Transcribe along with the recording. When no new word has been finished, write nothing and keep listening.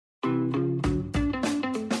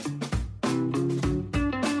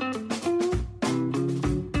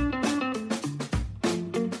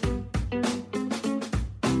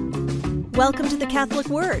Welcome to the Catholic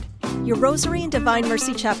Word, your Rosary and Divine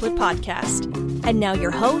Mercy Chaplet podcast. And now your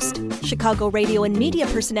host, Chicago radio and media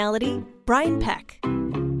personality, Brian Peck.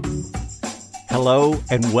 Hello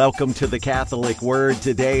and welcome to the Catholic Word.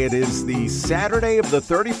 Today it is the Saturday of the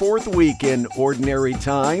 34th week in Ordinary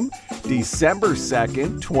Time, December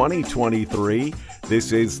 2nd, 2023.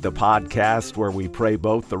 This is the podcast where we pray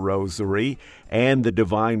both the Rosary and the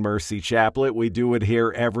Divine Mercy Chaplet. We do it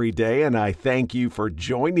here every day, and I thank you for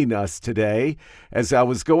joining us today. As I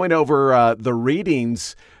was going over the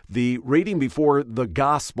readings, the reading before the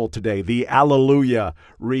Gospel today, the Alleluia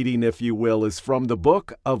reading, if you will, is from the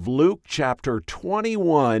book of Luke, chapter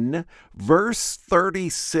 21, verse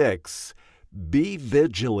 36. Be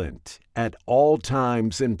vigilant at all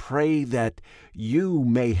times and pray that you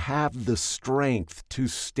may have the strength to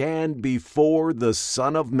stand before the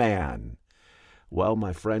Son of Man. Well,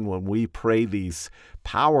 my friend, when we pray these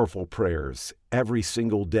powerful prayers every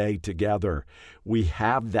single day together, we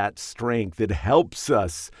have that strength. It helps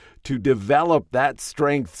us to develop that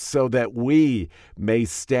strength so that we may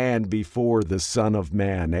stand before the Son of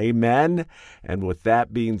Man. Amen? And with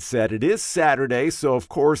that being said, it is Saturday, so of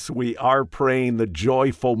course we are praying the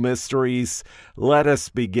joyful mysteries. Let us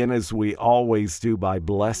begin as we always do by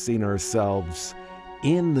blessing ourselves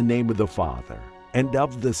in the name of the Father, and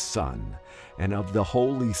of the Son, and of the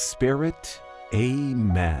Holy Spirit.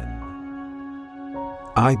 Amen.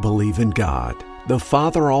 I believe in God, the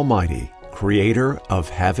Father Almighty, creator of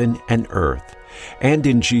heaven and earth, and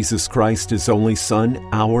in Jesus Christ, his only Son,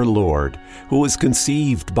 our Lord, who was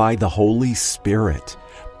conceived by the Holy Spirit,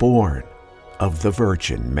 born of the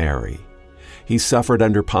Virgin Mary. He suffered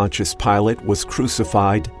under Pontius Pilate, was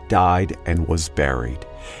crucified, died, and was buried.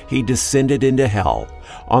 He descended into hell.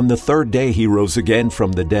 On the third day he rose again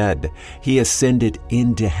from the dead. He ascended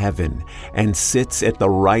into heaven and sits at the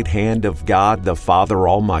right hand of God the Father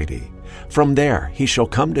Almighty. From there he shall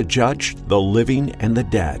come to judge the living and the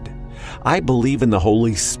dead. I believe in the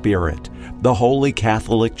Holy Spirit, the Holy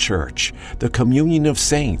Catholic Church, the communion of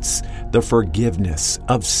saints, the forgiveness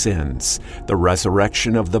of sins, the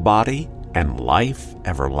resurrection of the body, and life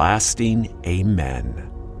everlasting. Amen.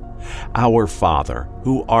 Our Father,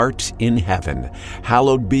 who art in heaven,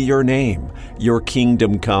 hallowed be your name. Your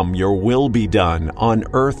kingdom come, your will be done, on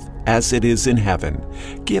earth as it is in heaven.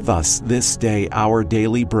 Give us this day our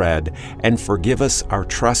daily bread, and forgive us our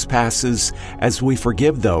trespasses, as we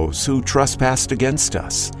forgive those who trespass against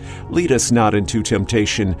us. Lead us not into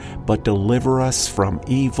temptation, but deliver us from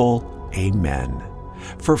evil. Amen.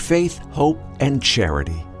 For faith, hope, and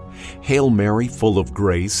charity. Hail Mary, full of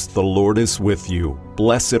grace, the Lord is with you.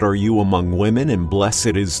 Blessed are you among women, and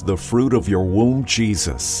blessed is the fruit of your womb,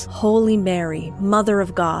 Jesus. Holy Mary, Mother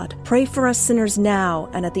of God, pray for us sinners now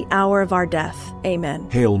and at the hour of our death. Amen.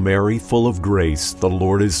 Hail Mary, full of grace, the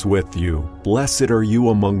Lord is with you. Blessed are you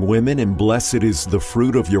among women, and blessed is the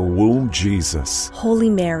fruit of your womb, Jesus. Holy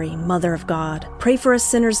Mary, Mother of God, pray for us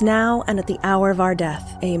sinners now and at the hour of our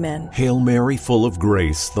death. Amen. Hail Mary, full of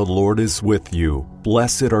grace, the Lord is with you.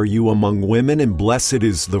 Blessed are you among women, and blessed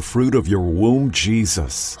is the fruit of your womb,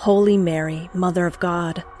 Jesus. Holy Mary, Mother of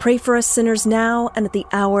God, pray for us sinners now and at the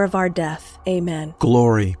hour of our death. Amen.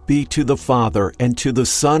 Glory be to the Father, and to the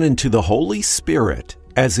Son, and to the Holy Spirit,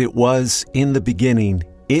 as it was in the beginning,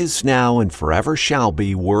 is now, and forever shall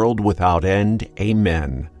be, world without end.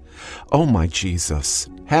 Amen. O my Jesus,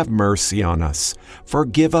 have mercy on us.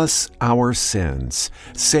 Forgive us our sins.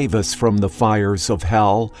 Save us from the fires of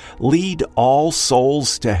hell. Lead all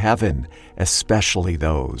souls to heaven, especially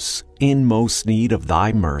those in most need of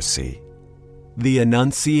thy mercy. The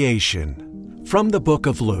Annunciation. From the book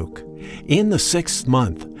of Luke. In the 6th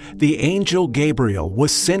month, the angel Gabriel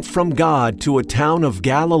was sent from God to a town of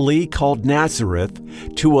Galilee called Nazareth,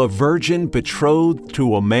 to a virgin betrothed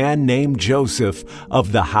to a man named Joseph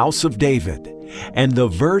of the house of David, and the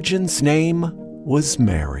virgin's name was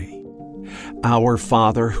Mary. Our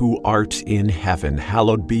Father, who art in heaven,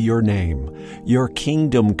 hallowed be your name. Your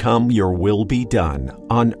kingdom come, your will be done,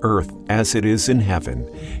 on earth as it is in heaven.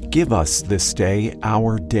 Give us this day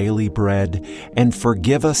our daily bread, and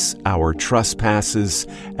forgive us our trespasses,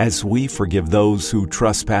 as we forgive those who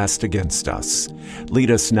trespass against us.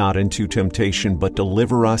 Lead us not into temptation, but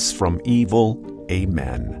deliver us from evil.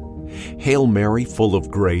 Amen. Hail Mary, full of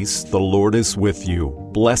grace, the Lord is with you.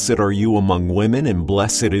 Blessed are you among women, and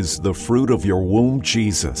blessed is the fruit of your womb,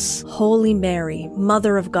 Jesus. Holy Mary,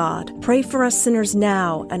 Mother of God, pray for us sinners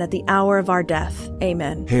now and at the hour of our death.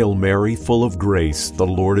 Amen. Hail Mary, full of grace, the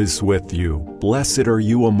Lord is with you. Blessed are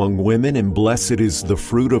you among women, and blessed is the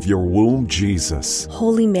fruit of your womb, Jesus.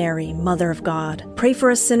 Holy Mary, Mother of God, pray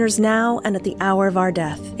for us sinners now and at the hour of our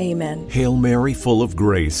death. Amen. Hail Mary, full of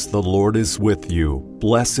grace, the Lord is with you.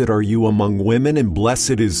 Blessed are you among women, and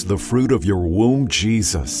blessed is the fruit of your womb,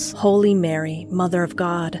 Jesus. Holy Mary, Mother of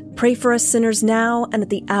God, pray for us sinners now and at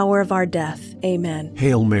the hour of our death. Amen.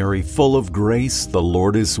 Hail Mary, full of grace, the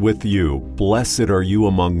Lord is with you. Blessed are you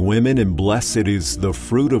among women, and blessed is the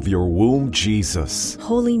fruit of your womb, Jesus.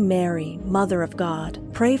 Holy Mary, Mother of God,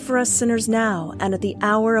 pray for us sinners now and at the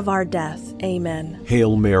hour of our death. Amen.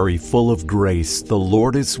 Hail Mary, full of grace, the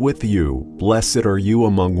Lord is with you. Blessed are you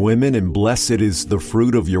among women, and blessed is the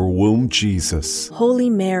fruit of your womb, Jesus. Holy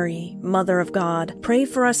Mary, Mother of God, pray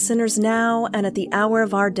for us sinners now and at the hour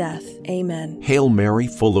of our death. Amen. Hail Mary,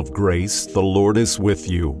 full of grace, the Lord is with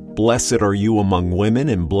you. Blessed are you among women,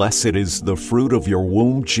 and blessed is the fruit of your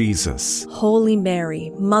womb, Jesus. Holy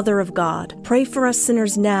Mary, Mother of God, pray for us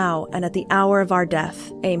sinners now and at the hour of our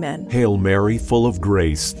death. Amen. Hail Mary, full of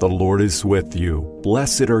grace, the Lord is with you.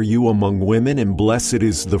 Blessed are you among women, and blessed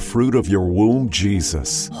is the fruit of your womb,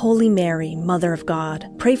 Jesus. Holy Mary, Mother of God,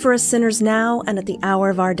 pray for us sinners now and at the hour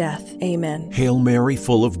of our death. Amen. Hail Mary,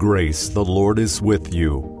 full of grace, the Lord is with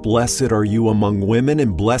you. Blessed are you among women,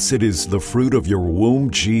 and blessed is the fruit of your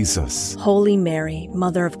womb, Jesus. Holy Mary,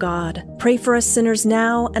 Mother of God, pray for us sinners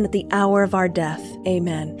now and at the hour of our death.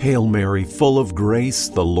 Amen. Hail Mary, full of grace,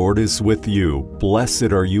 the Lord is with you.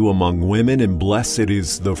 Blessed are you among women, and blessed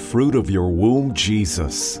is the fruit of your womb,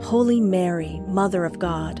 Jesus. Holy Mary, Mother of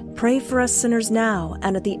God, pray for us sinners now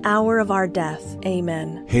and at the hour of our death.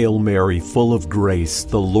 Amen. Hail Mary, full of grace,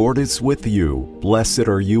 the Lord is with you. Blessed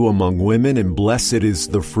are you among women, and blessed is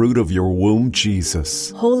the fruit of your womb,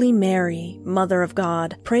 Jesus. Holy Mary, Mother of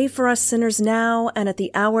God, pray for us sinners now and at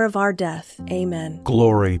the hour of our death. Amen.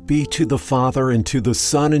 Glory be to the Father, and to the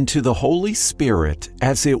Son, and to the Holy Spirit,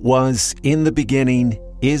 as it was in the beginning,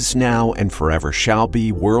 is now, and forever shall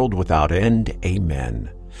be, world without end. Amen.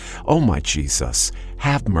 O my Jesus,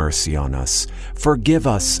 have mercy on us. Forgive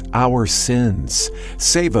us our sins.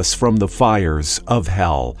 Save us from the fires of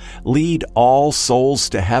hell. Lead all souls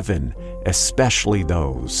to heaven, especially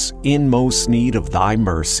those in most need of thy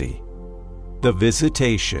mercy. The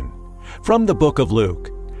Visitation. From the book of Luke.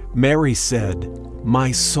 Mary said,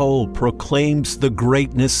 "My soul proclaims the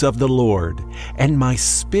greatness of the Lord, and my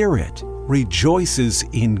spirit rejoices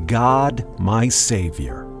in God my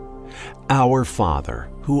Savior. Our Father,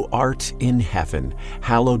 who art in heaven,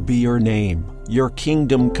 hallowed be your name. Your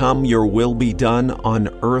kingdom come, your will be done on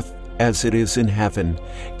earth as it is in heaven.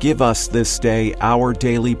 Give us this day our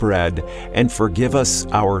daily bread, and forgive us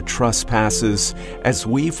our trespasses, as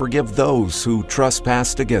we forgive those who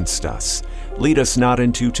trespass against us. Lead us not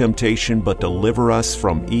into temptation, but deliver us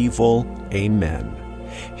from evil. Amen.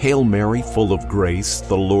 Hail Mary, full of grace,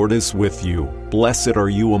 the Lord is with you. Blessed are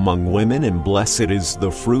you among women, and blessed is the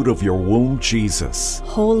fruit of your womb, Jesus.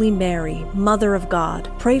 Holy Mary, Mother of God,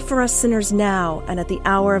 pray for us sinners now and at the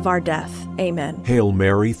hour of our death. Amen. Hail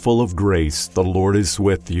Mary, full of grace, the Lord is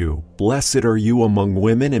with you. Blessed are you among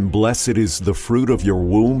women, and blessed is the fruit of your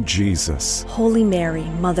womb, Jesus. Holy Mary,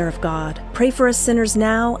 Mother of God, pray for us sinners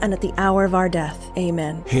now and at the hour of our death.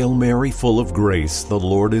 Amen. Hail Mary, full of grace, the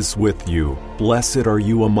Lord is with you. Blessed are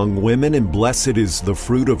you among women, and blessed is the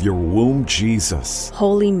fruit of your womb, Jesus.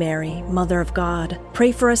 Holy Mary, Mother of God,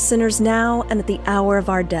 pray for us sinners now and at the hour of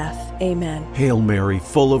our death. Amen. Hail Mary,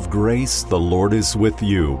 full of grace, the Lord is with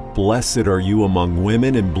you. Blessed are you among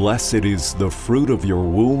women, and blessed is the fruit of your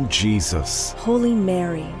womb, Jesus. Holy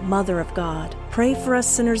Mary, Mother of God, pray for us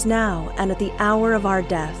sinners now and at the hour of our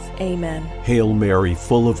death. Amen. Hail Mary,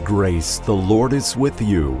 full of grace, the Lord is with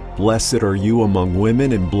you. Blessed are you among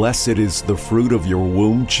women, and blessed is the fruit of your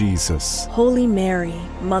womb, Jesus. Holy Mary,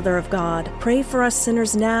 Mother of God, pray for us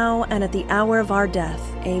sinners now and at the hour of our death.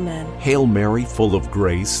 Amen. Hail Mary, full of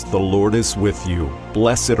grace, the Lord is with you.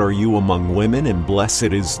 Blessed are you among women, and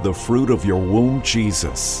blessed is the fruit of your womb,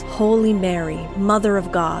 Jesus. Holy Mary, Mother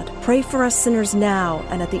of God, pray for us sinners now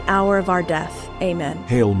and at the hour of our death. Amen.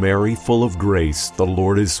 Hail Mary, full of grace, the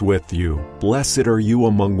Lord is with you. Blessed are you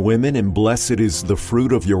among women, and blessed is the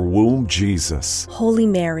fruit of your womb, Jesus. Holy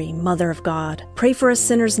Mary, Mother of God, pray for us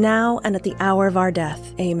sinners now and at the hour of our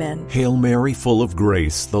death. Amen. Hail Mary, full of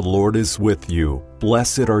grace, the Lord is with you.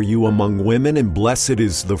 Blessed are you among women, and blessed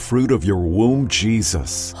is the fruit of your womb,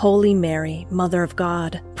 Jesus. Holy Mary, Mother of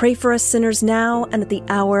God, pray for us sinners now and at the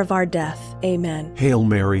hour of our death. Amen. Hail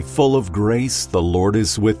Mary, full of grace, the Lord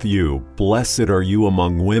is with you. Blessed are you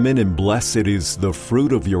among women, and blessed is the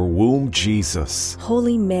fruit of your womb, Jesus.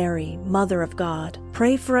 Holy Mary, Mother of God,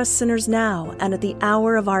 pray for us sinners now and at the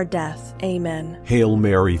hour of our death. Amen. Hail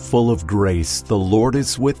Mary, full of grace, the Lord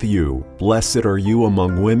is with you. Blessed are you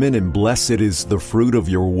among women, and blessed is the fruit of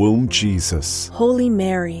your womb, Jesus. Holy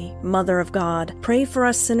Mary, Mother of God, pray for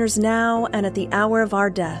us sinners now and at the hour of our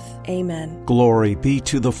death. Amen. Glory be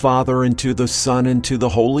to the Father, and to the Son, and to the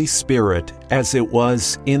Holy Spirit, as it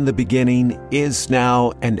was in the beginning, is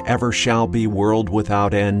now, and ever shall be, world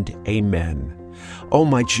without end. Amen. O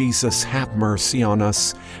my Jesus, have mercy on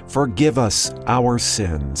us. Forgive us our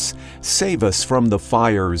sins. Save us from the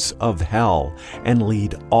fires of hell, and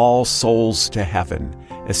lead all souls to heaven,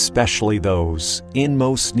 especially those in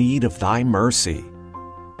most need of thy mercy.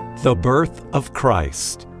 The birth of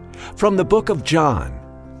Christ. From the book of John.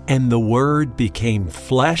 And the Word became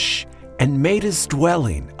flesh and made his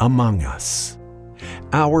dwelling among us.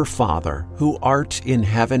 Our Father, who art in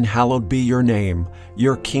heaven, hallowed be your name.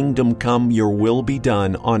 Your kingdom come, your will be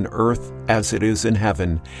done on earth as it is in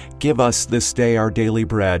heaven. Give us this day our daily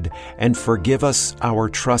bread, and forgive us our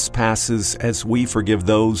trespasses as we forgive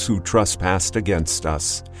those who trespass against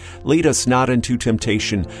us. Lead us not into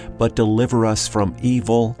temptation, but deliver us from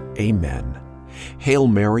evil. Amen. Hail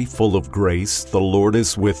Mary, full of grace, the Lord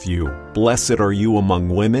is with you. Blessed are you among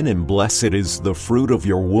women, and blessed is the fruit of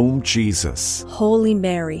your womb, Jesus. Holy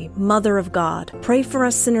Mary, Mother of God, pray for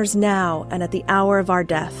us sinners now and at the hour of our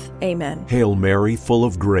death. Amen. Hail Mary, full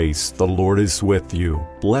of grace, the Lord is with you.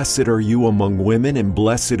 Blessed are you among women, and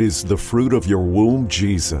blessed is the fruit of your womb,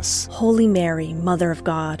 Jesus. Holy Mary, Mother of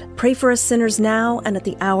God, pray for us sinners now and at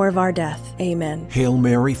the hour of our death. Amen. Hail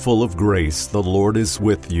Mary, full of grace, the Lord is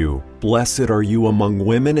with you. Blessed are you among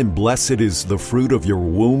women, and blessed is the fruit of your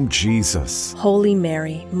womb, Jesus. Holy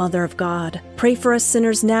Mary, Mother of God, pray for us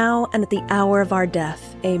sinners now and at the hour of our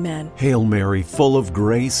death. Amen. Hail Mary, full of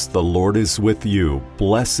grace, the Lord is with you.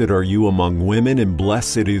 Blessed are you among women, and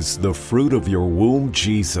blessed is the fruit of your womb,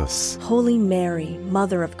 Jesus. Holy Mary,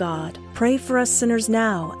 Mother of God, pray for us sinners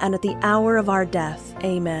now and at the hour of our death.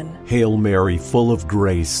 Amen. Hail Mary, full of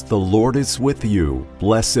grace, the Lord is with you.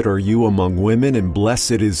 Blessed are you among women, and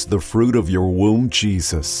blessed is the fruit of your womb,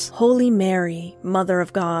 Jesus. Holy Mary, Mother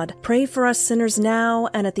of God, pray for us sinners now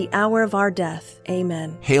and at the hour of our death.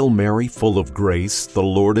 Amen. Hail Mary, full of grace, the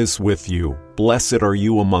Lord is with you. Blessed are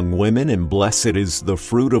you among women, and blessed is the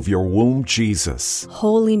fruit of your womb, Jesus.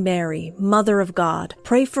 Holy Mary, Mother of God,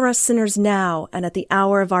 pray for us sinners now and at the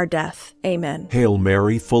hour of our death. Amen. Hail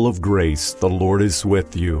Mary, full of grace, the Lord is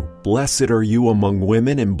with you. Blessed are you among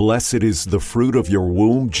women, and blessed is the fruit of your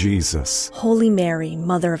womb, Jesus. Holy Mary,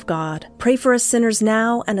 Mother of God, pray for us sinners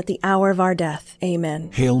now and at the hour of our death.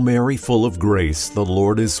 Amen. Hail Mary, full of grace, the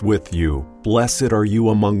Lord is with you. Blessed are you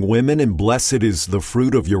among women, and blessed is the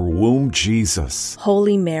fruit of your womb, Jesus.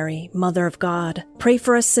 Holy Mary, Mother of God, pray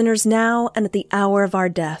for us sinners now and at the hour of our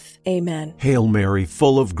death. Amen. Hail Mary,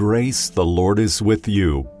 full of grace, the Lord is with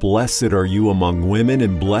you. Blessed are you among women,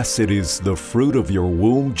 and blessed is the fruit of your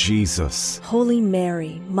womb, Jesus. Holy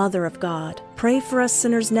Mary, Mother of God, pray for us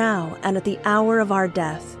sinners now and at the hour of our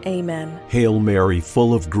death. Amen. Hail Mary,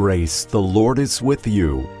 full of grace, the Lord is with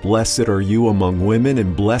you. Blessed are you among women,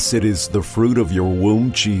 and blessed is the fruit of your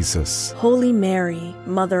womb, Jesus. Holy Mary,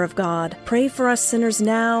 Mother of God, pray for us sinners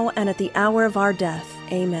now and at the hour of our death.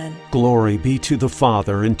 Amen. Glory be to the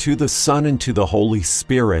Father, and to the Son, and to the Holy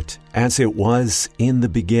Spirit, as it was in the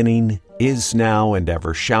beginning, is now, and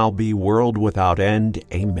ever shall be, world without end.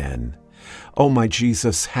 Amen. O my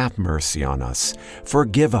Jesus, have mercy on us.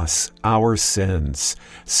 Forgive us our sins.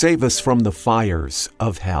 Save us from the fires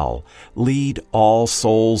of hell. Lead all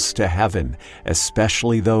souls to heaven,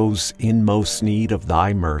 especially those in most need of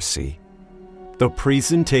thy mercy. The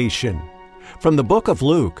presentation. From the book of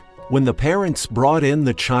Luke. When the parents brought in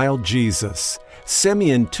the child Jesus,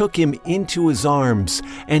 Simeon took him into his arms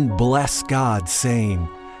and blessed God, saying,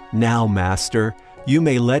 "Now, Master, you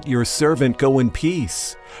may let your servant go in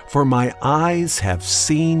peace, for my eyes have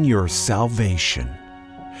seen your salvation.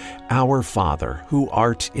 Our Father, who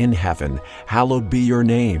art in heaven, hallowed be your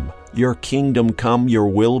name. Your kingdom come, your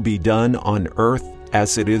will be done on earth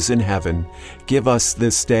as it is in heaven. Give us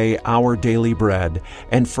this day our daily bread,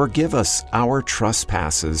 and forgive us our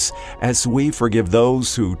trespasses, as we forgive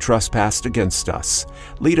those who trespass against us.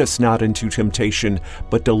 Lead us not into temptation,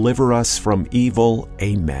 but deliver us from evil.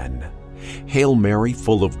 Amen. Hail Mary,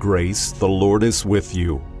 full of grace, the Lord is with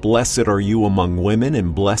you. Blessed are you among women,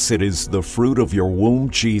 and blessed is the fruit of your womb,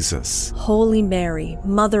 Jesus. Holy Mary,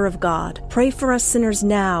 Mother of God, pray for us sinners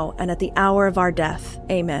now and at the hour of our death.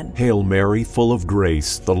 Amen. Hail Mary, full of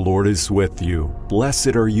grace, the Lord is with you.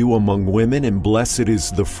 Blessed are you among women, and blessed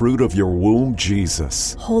is the fruit of your womb,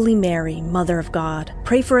 Jesus. Holy Mary, Mother of God,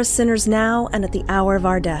 pray for us sinners now and at the hour of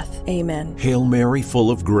our death. Amen. Hail Mary, full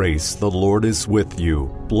of grace, the Lord is with you.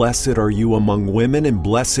 Blessed are you among women, and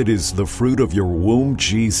blessed is the fruit of your womb,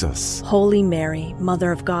 Jesus. Holy Mary,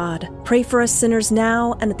 Mother of God, pray for us sinners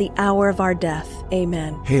now and at the hour of our death.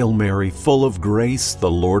 Amen. Hail Mary, full of grace, the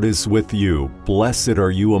Lord is with you. Blessed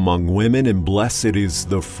are you among women, and blessed is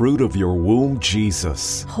the fruit of your womb,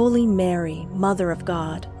 Jesus. Holy Mary, Mother of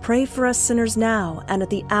God, pray for us sinners now and at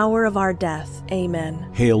the hour of our death. Amen.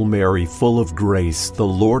 Hail Mary, full of grace, the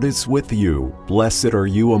Lord is with you. Blessed are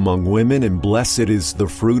you among women, and blessed is the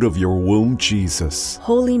fruit of your womb, Jesus.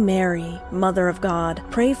 Holy Mary, Mother of God,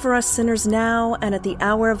 pray for us sinners now and at the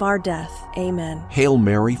hour of our death. Amen. Hail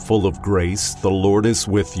Mary, full of grace, the Lord is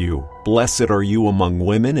with you. Blessed are you among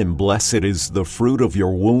women, and blessed is the fruit of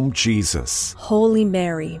your womb, Jesus. Holy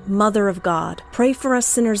Mary, Mother of God, pray for us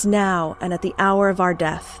sinners now and at the hour of our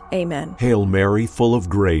death. Amen. Hail Mary, full of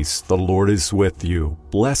grace, the Lord is with you.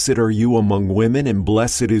 Blessed are you among women, and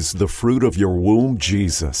blessed is the fruit of your womb,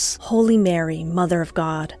 Jesus. Holy Mary, Mother of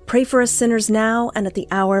God, pray for us sinners now and at the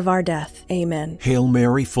hour of our death. Amen. Hail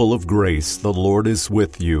Mary, full of grace, the Lord is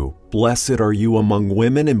with you. Blessed are you among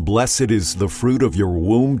women, and blessed is the fruit of your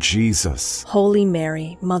womb, Jesus. Holy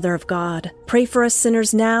Mary, Mother of God, pray for us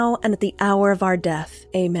sinners now and at the hour of our death.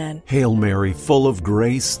 Amen. Hail Mary, full of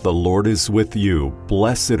grace, the Lord is with you.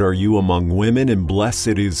 Blessed are you among women, and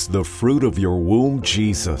blessed is the fruit of your womb,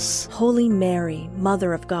 Jesus. Holy Mary,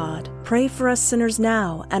 Mother of God, pray for us sinners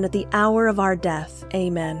now and at the hour of our death.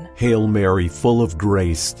 Amen. Hail Mary, full of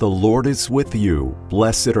grace, the Lord is with you.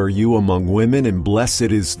 Blessed are you among women, and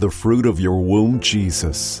blessed is the fruit of your womb,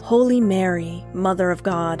 Jesus. Holy Mary, Mother of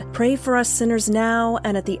God, pray for us sinners now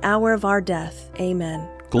and at the hour of our death. Amen.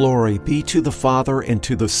 Glory be to the Father, and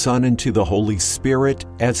to the Son, and to the Holy Spirit,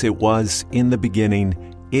 as it was in the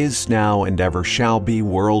beginning, is now, and ever shall be,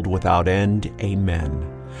 world without end. Amen.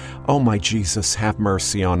 O my Jesus, have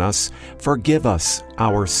mercy on us. Forgive us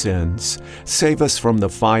our sins. Save us from the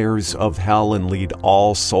fires of hell, and lead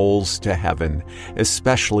all souls to heaven,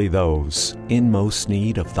 especially those in most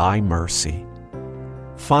need of thy mercy.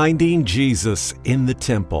 Finding Jesus in the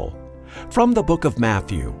temple. From the book of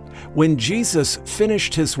Matthew. When Jesus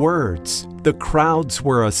finished his words, the crowds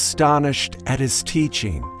were astonished at his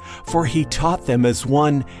teaching, for he taught them as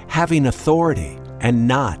one having authority, and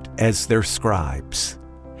not as their scribes.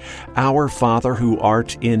 Our Father who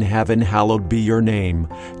art in heaven, hallowed be your name.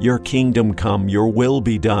 Your kingdom come, your will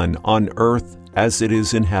be done, on earth as it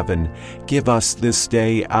is in heaven. Give us this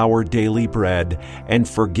day our daily bread, and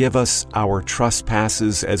forgive us our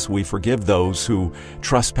trespasses as we forgive those who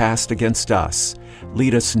trespass against us.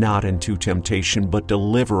 Lead us not into temptation, but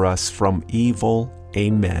deliver us from evil.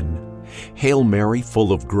 Amen. Hail Mary,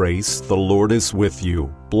 full of grace, the Lord is with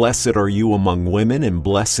you. Blessed are you among women, and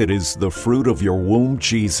blessed is the fruit of your womb,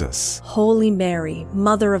 Jesus. Holy Mary,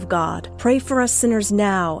 Mother of God, pray for us sinners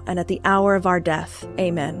now and at the hour of our death.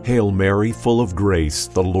 Amen. Hail Mary, full of grace,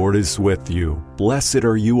 the Lord is with you. Blessed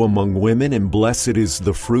are you among women, and blessed is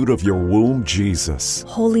the fruit of your womb, Jesus.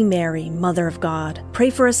 Holy Mary, Mother of God, pray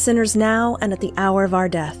for us sinners now and at the hour of our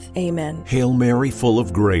death. Amen. Hail Mary, full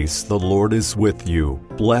of grace, the Lord is with you.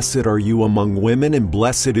 Blessed are you among women, and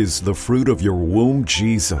blessed is the fruit of your womb,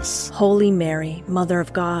 Jesus. Holy Mary, Mother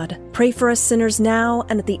of God, pray for us sinners now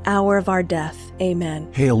and at the hour of our death.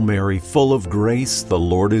 Amen. Hail Mary, full of grace, the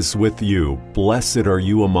Lord is with you. Blessed are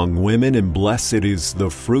you among women, and blessed is the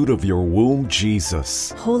fruit of your womb,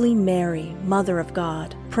 Jesus. Holy Mary, Mother of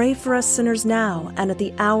God, pray for us sinners now and at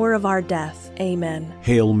the hour of our death. Amen.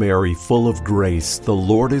 Hail Mary, full of grace, the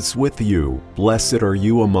Lord is with you. Blessed are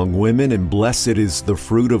you among women, and blessed is the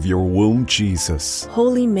fruit of your womb, Jesus.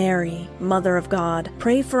 Holy Mary, Mother of God,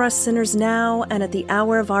 pray for us sinners now and at the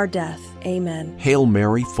hour of our death. Amen. Hail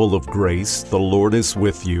Mary, full of grace, the Lord is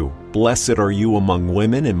with you. Blessed are you among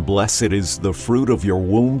women, and blessed is the fruit of your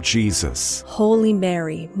womb, Jesus. Holy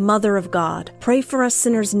Mary, Mother of God, pray for us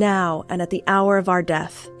sinners now and at the hour of our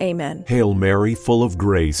death. Amen. Hail Mary, full of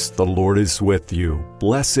grace, the Lord is with you.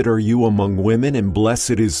 Blessed are you among women, and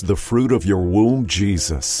blessed is the fruit of your womb,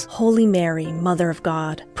 Jesus. Holy Mary, Mother of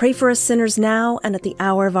God, pray for us sinners now and at the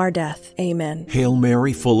hour of our death. Amen. Hail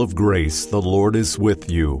Mary, full of grace, the Lord is with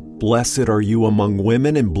you. Blessed are you among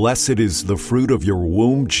women, and blessed is the fruit of your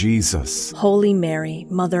womb, Jesus. Holy Mary,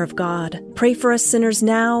 Mother of God, pray for us sinners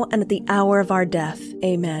now and at the hour of our death.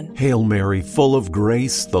 Amen. Hail Mary, full of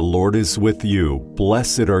grace, the Lord is with you.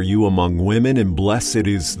 Blessed are you among women, and blessed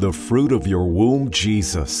is the fruit of your womb,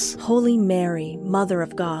 Jesus. Holy Mary, Mother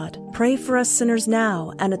of God, pray for us sinners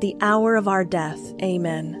now and at the hour of our death.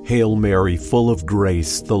 Amen. Hail Mary, full of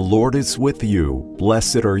grace, the Lord is with you.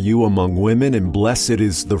 Blessed are you among women, and blessed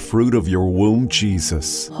is the fruit of your womb,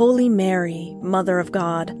 Jesus. Holy Mary, Mother of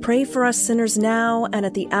God, pray for us sinners now and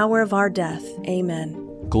at the hour of our death.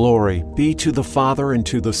 Amen. Glory be to the Father, and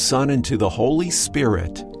to the Son, and to the Holy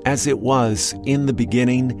Spirit, as it was in the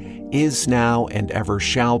beginning, is now, and ever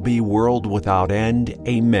shall be, world without end.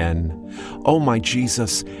 Amen. O my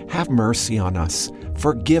Jesus, have mercy on us.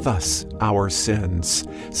 Forgive us our sins.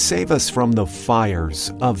 Save us from the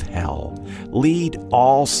fires of hell. Lead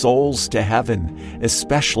all souls to heaven,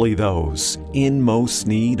 especially those in most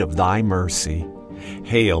need of thy mercy.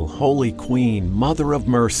 Hail, Holy Queen, Mother of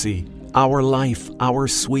Mercy, our life, our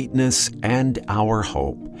sweetness, and our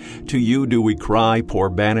hope. To you do we cry, poor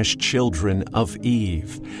banished children of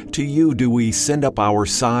Eve. To you do we send up our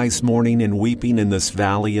sighs, mourning and weeping in this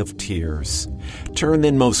valley of tears. Turn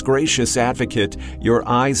then, most gracious Advocate, your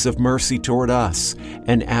eyes of mercy toward us,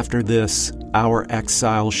 and after this, our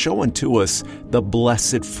exile, show unto us the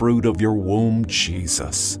blessed fruit of your womb,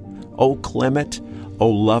 Jesus. O clement, O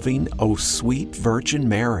loving, O sweet Virgin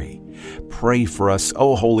Mary, pray for us,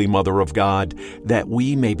 O Holy Mother of God, that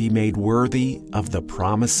we may be made worthy of the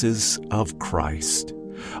promises of Christ.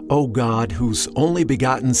 O God, whose only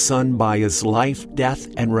begotten Son by his life, death,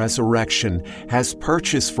 and resurrection has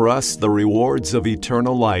purchased for us the rewards of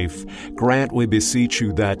eternal life, grant, we beseech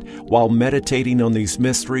you, that while meditating on these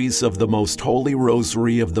mysteries of the most holy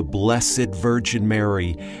rosary of the Blessed Virgin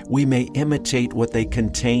Mary, we may imitate what they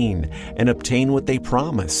contain and obtain what they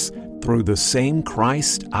promise. Through the same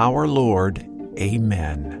Christ our Lord.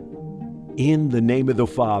 Amen. In the name of the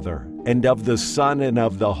Father, and of the Son, and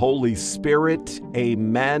of the Holy Spirit.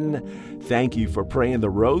 Amen. Thank you for praying the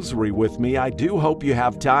rosary with me. I do hope you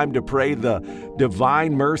have time to pray the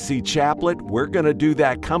Divine Mercy Chaplet. We're going to do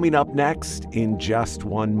that coming up next in just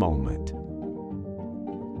one moment.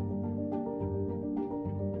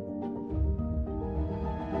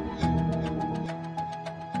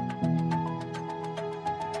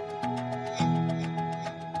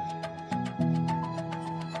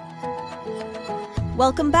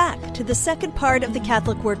 Welcome back to the second part of the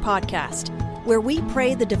Catholic Word podcast, where we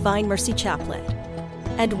pray the Divine Mercy Chaplet.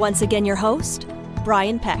 And once again, your host,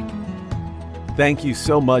 Brian Peck. Thank you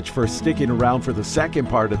so much for sticking around for the second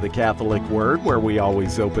part of the Catholic Word, where we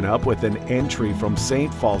always open up with an entry from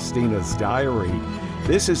St. Faustina's diary.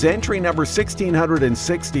 This is entry number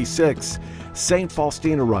 1666. St.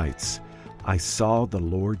 Faustina writes, I saw the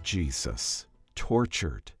Lord Jesus,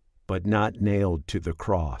 tortured, but not nailed to the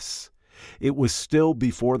cross. It was still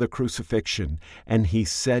before the crucifixion, and he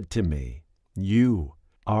said to me, You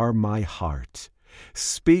are my heart.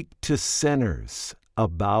 Speak to sinners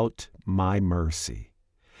about my mercy.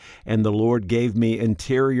 And the Lord gave me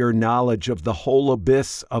interior knowledge of the whole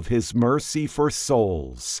abyss of his mercy for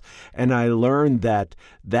souls, and I learned that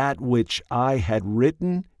that which I had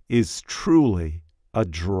written is truly a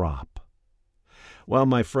drop. Well,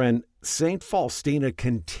 my friend, St. Faustina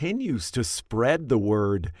continues to spread the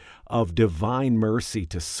word of divine mercy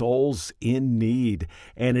to souls in need,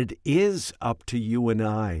 and it is up to you and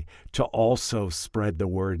I to also spread the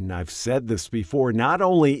word. And I've said this before, not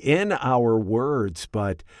only in our words,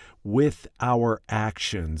 but with our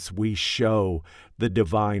actions, we show the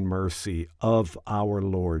divine mercy of our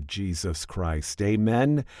Lord Jesus Christ.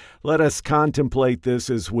 Amen. Let us contemplate this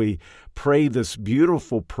as we pray this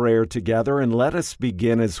beautiful prayer together, and let us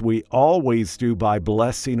begin, as we always do, by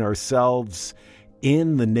blessing ourselves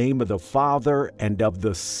in the name of the Father, and of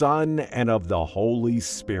the Son, and of the Holy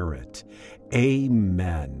Spirit.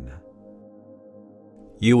 Amen.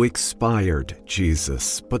 You expired,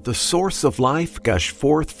 Jesus, but the source of life gushed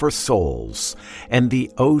forth for souls, and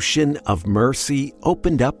the ocean of mercy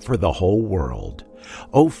opened up for the whole world.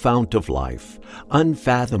 O fount of life,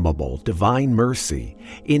 unfathomable divine mercy,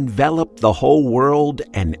 envelop the whole world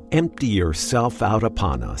and empty yourself out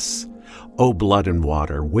upon us. O blood and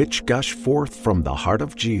water, which gush forth from the heart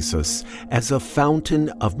of Jesus as a fountain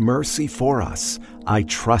of mercy for us, I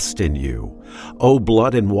trust in you. O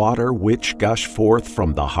blood and water, which gush forth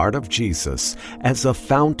from the heart of Jesus as a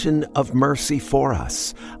fountain of mercy for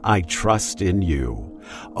us, I trust in you.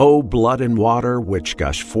 O blood and water, which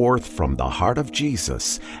gush forth from the heart of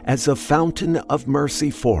Jesus as a fountain of mercy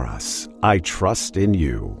for us, I trust in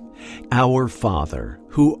you. Our Father,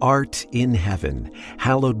 who art in heaven,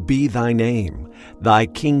 hallowed be thy name. Thy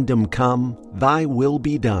kingdom come, thy will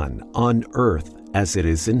be done, on earth as it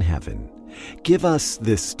is in heaven. Give us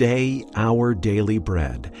this day our daily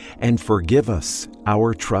bread, and forgive us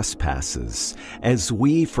our trespasses, as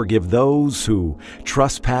we forgive those who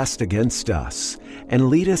trespass against us. And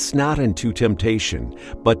lead us not into temptation,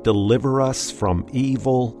 but deliver us from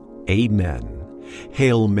evil. Amen.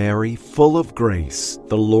 Hail Mary, full of grace,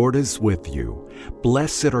 the Lord is with you.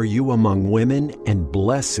 Blessed are you among women, and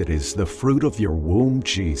blessed is the fruit of your womb,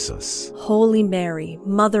 Jesus. Holy Mary,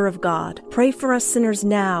 Mother of God, pray for us sinners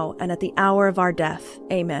now and at the hour of our death.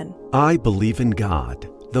 Amen. I believe in God,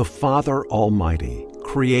 the Father Almighty,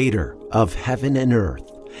 creator of heaven and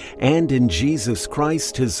earth, and in Jesus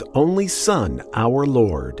Christ, his only Son, our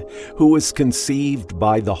Lord, who was conceived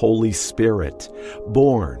by the Holy Spirit,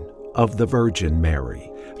 born of the Virgin Mary.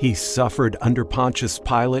 He suffered under Pontius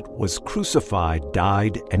Pilate, was crucified,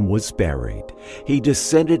 died, and was buried. He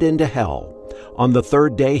descended into hell. On the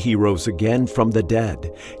third day he rose again from the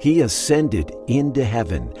dead. He ascended into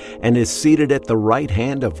heaven and is seated at the right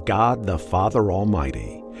hand of God the Father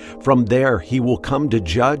Almighty. From there he will come to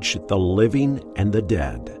judge the living and the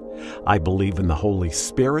dead. I believe in the Holy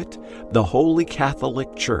Spirit, the Holy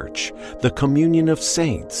Catholic Church, the communion of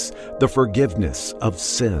saints, the forgiveness of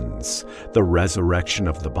sins, the resurrection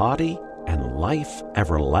of the body, and life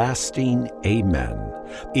everlasting. Amen.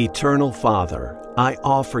 Eternal Father, I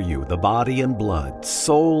offer you the body and blood,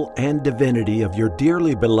 soul and divinity of your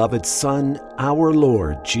dearly beloved Son, our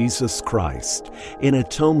Lord Jesus Christ, in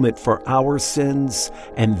atonement for our sins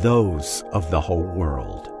and those of the whole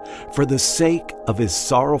world. For the sake of his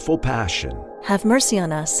sorrowful passion, have mercy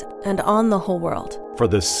on us and on the whole world. For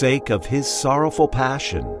the sake of his sorrowful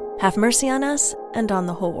passion, have mercy on us and on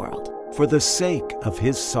the whole world. For the sake of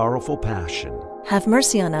his sorrowful passion, have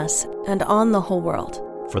mercy on us and on the whole world.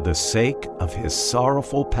 For the sake of his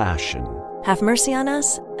sorrowful passion, have mercy on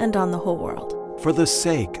us and on the whole world. For the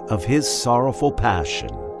sake of his sorrowful passion,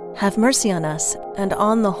 have mercy on us and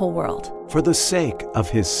on the whole world. For the sake of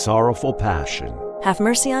his sorrowful passion, have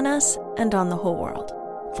mercy on us and on the whole world.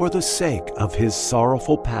 For the sake of his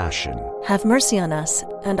sorrowful passion, have mercy on us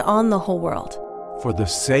and on the whole world. For the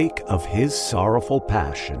sake of his sorrowful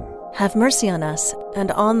passion, have mercy on us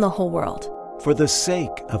and on the whole world. For the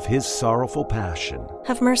sake of his sorrowful passion,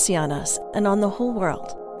 have mercy on us and on the whole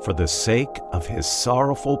world. For the sake of his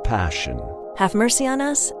sorrowful passion, have mercy on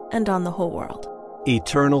us and on the whole world.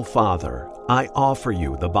 Eternal Father, I offer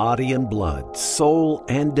you the body and blood, soul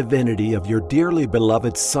and divinity of your dearly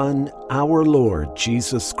beloved Son, our Lord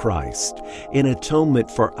Jesus Christ, in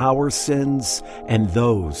atonement for our sins and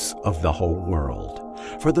those of the whole world.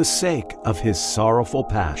 For the sake of his sorrowful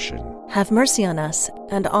passion, have mercy on us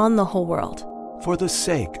and on the whole world. For the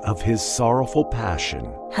sake of his sorrowful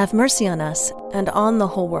passion, have mercy on us and on the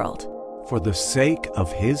whole world. For the sake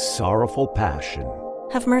of his sorrowful passion,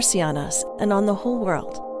 have mercy on us and on the whole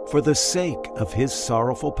world. For the sake of his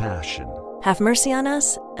sorrowful passion, have mercy on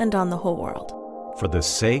us and on the whole world. For the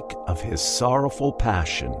sake of his sorrowful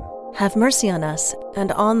passion, have mercy on us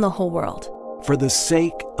and on the whole world. For the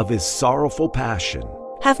sake of his sorrowful passion,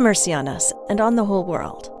 have mercy on us and on the whole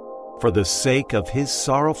world. For the sake of his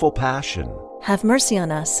sorrowful passion, have mercy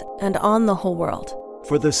on us and on the whole world.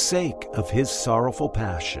 For the sake of his sorrowful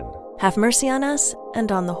passion, have mercy on us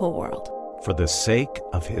and on the whole world. For the sake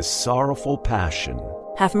of his sorrowful passion,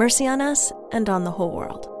 have mercy on us and on the whole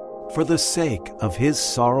world. For the sake of his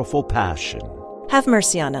sorrowful passion, have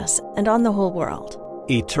mercy on us and on the whole world.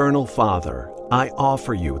 Eternal Father, I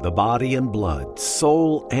offer you the body and blood,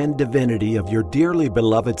 soul and divinity of your dearly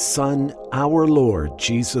beloved Son, our Lord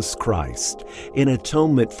Jesus Christ, in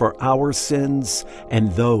atonement for our sins and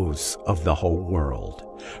those of the whole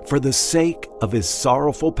world. For the sake of his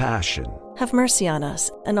sorrowful passion, have mercy on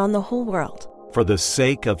us and on the whole world. For the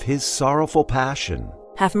sake of his sorrowful passion,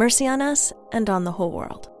 have mercy on us and on the whole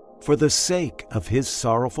world. For the sake of his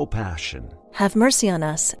sorrowful passion, have mercy on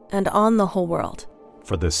us and on the whole world.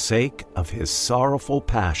 For the sake of his sorrowful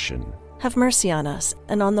passion, have mercy on us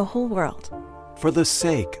and on the whole world. For the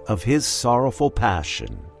sake of his sorrowful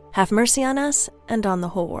passion, have mercy on us and on the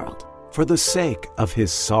whole world. For the sake of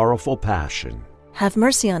his sorrowful passion, have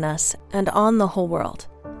mercy on us and on the whole world.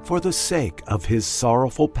 for the sake of his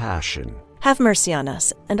sorrowful passion. Have mercy on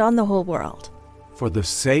us and on the whole world. For the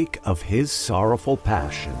sake of his sorrowful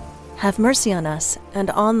passion. Have mercy on us and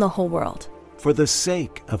on the whole world. For the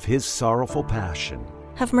sake of his sorrowful passion.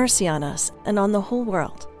 Have mercy on us and on the whole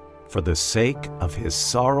world. For the sake of his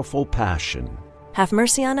sorrowful passion. Have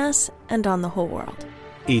mercy on us and on the whole world.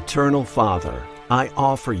 Eternal Father, I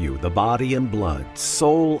offer you the body and blood,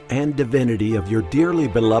 soul and divinity of your dearly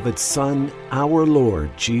beloved Son, our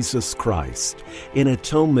Lord Jesus Christ, in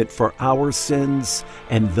atonement for our sins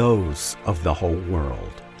and those of the whole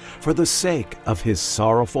world, for the sake of his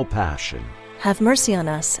sorrowful passion. Have mercy on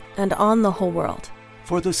us and on the whole world.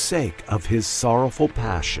 For the sake of his sorrowful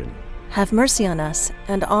passion. Have mercy on us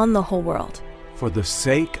and on the whole world. For the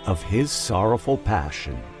sake of his sorrowful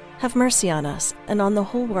passion. Have mercy on us and on the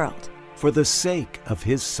whole world. For the sake of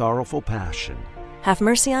his sorrowful passion. Have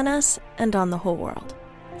mercy on us and on the whole world.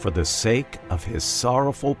 For the sake of his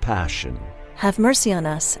sorrowful passion. Have mercy on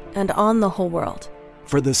us and on the whole world.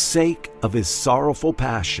 For the sake of his sorrowful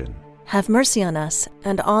passion. Have mercy on us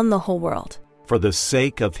and on the whole world. For the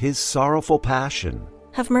sake of his sorrowful passion.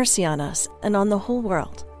 Have mercy on us and on the whole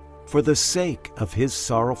world. For the sake of his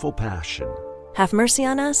sorrowful passion. Have mercy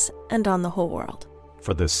on us and on the whole world.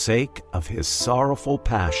 For the sake of his sorrowful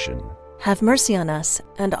passion. Have mercy on us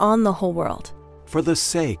and on the whole world. For the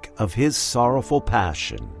sake of his sorrowful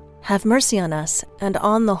passion. Have mercy on us and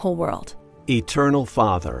on the whole world. Eternal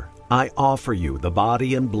Father, I offer you the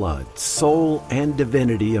body and blood, soul and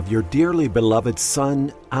divinity of your dearly beloved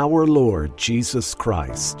Son, our Lord Jesus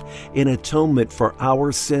Christ, in atonement for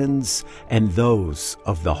our sins and those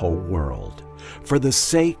of the whole world, for the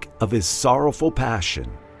sake of his sorrowful passion.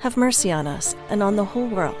 Have mercy on us and on the whole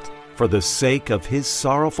world. For the sake of his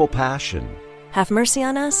sorrowful passion. Have mercy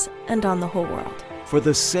on us and on the whole world. For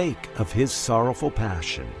the sake of his sorrowful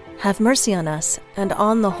passion. Have mercy on us and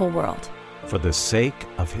on the whole world. For the sake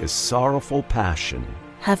of his sorrowful passion.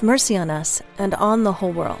 Have mercy on us and on the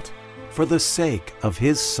whole world. For the sake of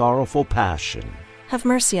his sorrowful passion. Have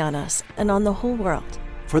mercy on us and on the whole world.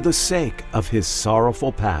 For the sake of his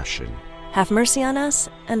sorrowful passion. Have mercy on us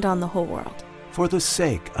and on the whole world. For the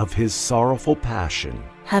sake of his sorrowful passion.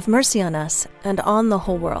 Have mercy on us and on the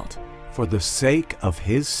whole world. For the sake of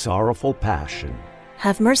his sorrowful passion.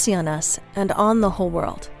 Have mercy on us and on the whole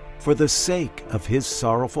world. For the sake of his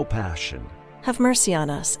sorrowful passion. Have mercy on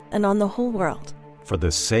us and on the whole world. For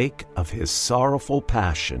the sake of his sorrowful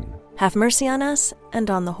passion. Have mercy on us and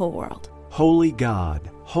on the whole world. Holy God,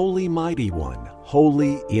 Holy Mighty One,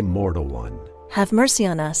 Holy Immortal One. Have mercy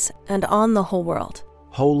on us and on the whole world.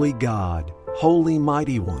 Holy God, Holy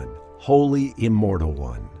Mighty One, Holy Immortal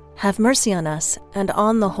One. Have mercy on us and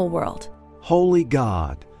on the whole world. Holy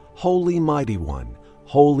God, Holy Mighty One,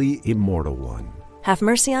 Holy Immortal One. Have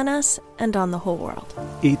mercy on us and on the whole world.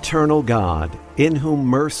 Eternal God, in whom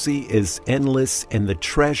mercy is endless and the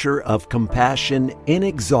treasure of compassion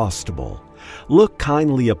inexhaustible, look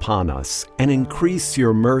kindly upon us and increase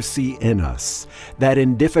your mercy in us, that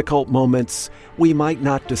in difficult moments we might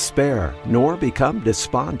not despair nor become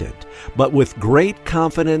despondent, but with great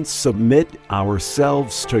confidence submit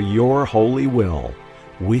ourselves to your holy will,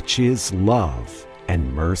 which is love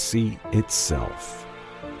and mercy itself.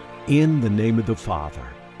 In the name of the Father,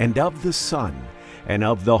 and of the Son, and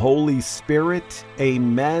of the Holy Spirit,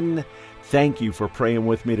 amen. Thank you for praying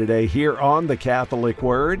with me today here on the Catholic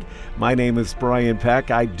Word. My name is Brian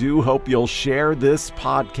Peck. I do hope you'll share this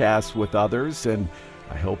podcast with others, and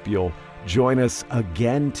I hope you'll join us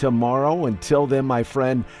again tomorrow. Until then, my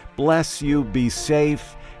friend, bless you, be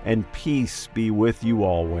safe, and peace be with you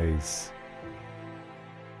always.